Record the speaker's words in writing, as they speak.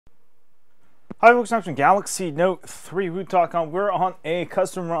Hi folks, I'm from Galaxy Note 3 Root.com. We're on a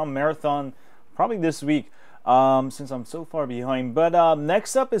custom ROM marathon probably this week since I'm so far behind. But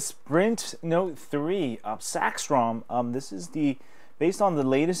next up is Sprint Note 3 Sacs ROM. This is based on the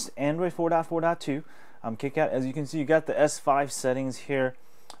latest Android 4.4.2 KitKat. As you can see, you got the S5 settings here.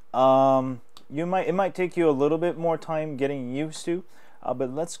 It might take you a little bit more time getting used to.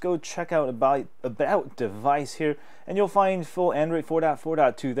 But let's go check out about device here, and you'll find full Android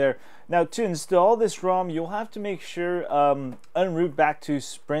 4.4.2 there. Now, to install this ROM, you'll have to make sure unroot back to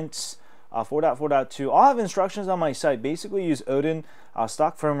Sprint's 4.4.2. I'll have instructions on my site. Basically, use Odin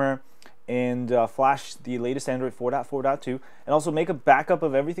stock firmware and flash the latest Android 4.4.2, and also make a backup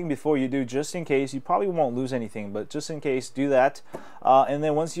of everything before you do, just in case. You probably won't lose anything, but just in case, do that. And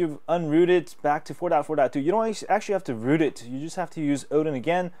then once you've unrooted back to 4.4.2, you don't actually have to root it. You just have to use Odin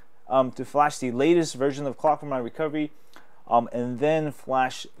again to flash the latest version of Clock for My Recovery, and then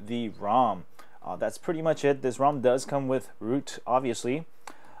flash the ROM. That's pretty much it. This ROM does come with root, obviously.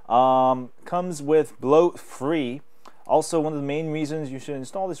 Comes with bloat free. Also, one of the main reasons you should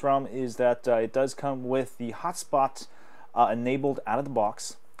install this ROM is that it does come with the hotspot enabled out of the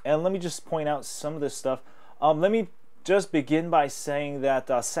box. And let me just point out some of this stuff. Let me just begin by saying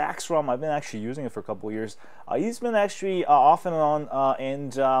that Sacs ROM, I've been actually using it for a couple of years. He's been actually off and on,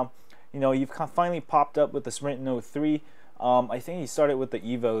 and you know, you've finally popped up with the Sprint Note 3. I think he started with the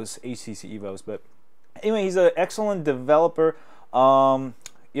Evos, HTC Evos, but anyway, he's an excellent developer.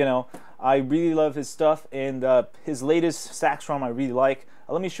 You know, I really love his stuff, and his latest Sacs ROM I really like.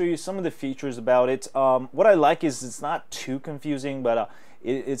 Let me show you some of the features about it. What I like is it's not too confusing, but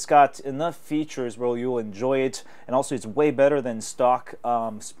it's got enough features where you'll enjoy it, and also it's way better than stock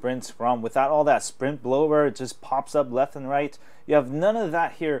Sprint ROM. Without all that Sprint bloatware, it just pops up left and right. You have none of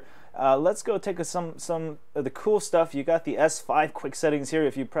that here. Let's go take some of the cool stuff. You got the S5 quick settings here.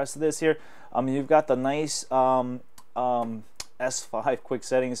 If you press this here, you've got the nice S5 quick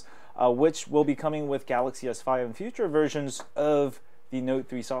settings, which will be coming with Galaxy S5 and future versions of the Note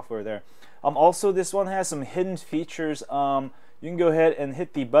 3 software there. Also, this one has some hidden features. You can go ahead and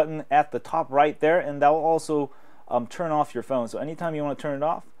hit the button at the top right there, and that will also turn off your phone. So anytime you want to turn it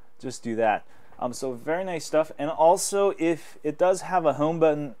off, just do that. So very nice stuff. And also, if it does have a home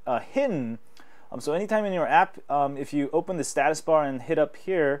button hidden, so anytime in your app, if you open the status bar and hit up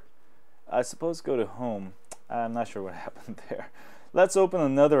here, I suppose go to home. I'm not sure what happened there. Let's open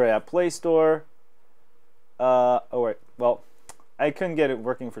another app, Play Store. Oh wait, well, I couldn't get it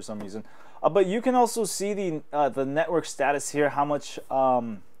working for some reason. But you can also see the network status here, how much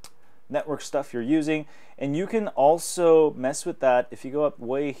network stuff you're using, and you can also mess with that if you go up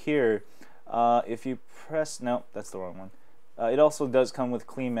way here. If you press, no, that's the wrong one. It also does come with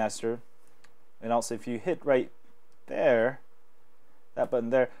Clean Master, and also if you hit right there, that button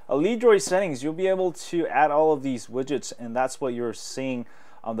there, lead droid settings, you'll be able to add all of these widgets, and that's what you're seeing.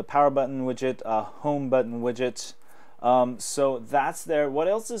 The power button widget, home button widget. So that's there. What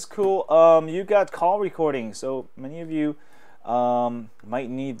else is cool? You got call recording. So many of you might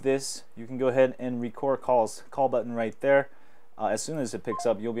need this. You can go ahead and record calls. Call button right there. As soon as it picks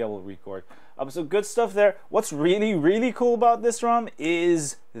up, you'll be able to record. So good stuff there. What's really cool about this ROM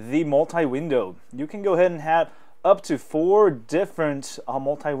is the multi-window. You can go ahead and have up to 4 different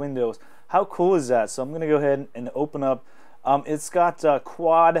multi-windows. How cool is that? So I'm going to go ahead and open up. It's got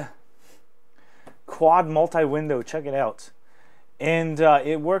quad multi-window. Check it out. And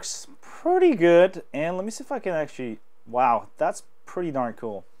it works pretty good. And let me see if I can actually, wow, that's pretty darn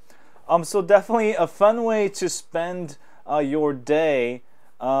cool. So definitely a fun way to spend your day,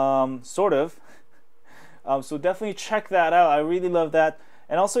 sort of. So definitely check that out. I really love that.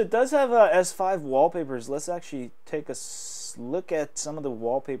 And also, it does have S5 wallpapers. Let's actually take a look at some of the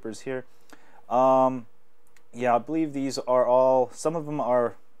wallpapers here. Yeah, I believe these are all, some of them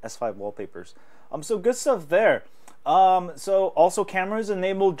are S5 wallpapers. So good stuff there. So also, cameras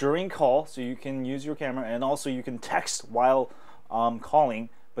enabled during call, so you can use your camera, and also you can text while calling,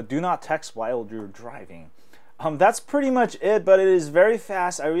 but do not text while you're driving. That's pretty much it, but it is very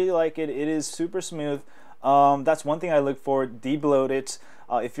fast. I really like it. It is super smooth. That's one thing I look for. Debloat it.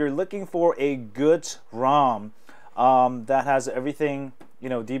 If you're looking for a good ROM that has everything, you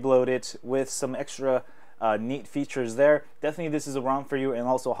know, debloated with some extra neat features there, definitely this is a ROM for you. And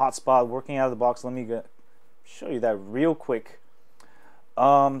also hotspot working out of the box. Let me show you that real quick.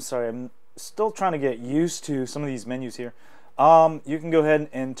 Sorry, I'm still trying to get used to some of these menus here. You can go ahead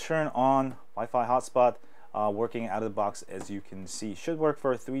and turn on Wi-Fi hotspot. Working out of the box, as you can see. Should work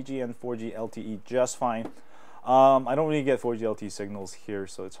for 3G and 4G LTE just fine. I don't really get 4G LTE signals here,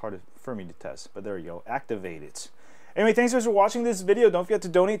 so it's hard for me to test, but there you go. Activate it. Anyway, thanks guys for watching this video. Don't forget to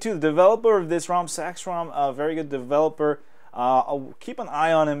donate to the developer of this ROM, Sacs ROM, a very good developer. I'll keep an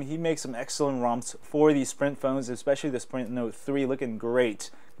eye on him. He makes some excellent ROMs for these Sprint phones, especially the Sprint Note 3, looking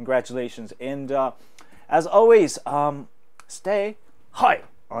great. Congratulations. And as always, stay high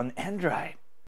on Android.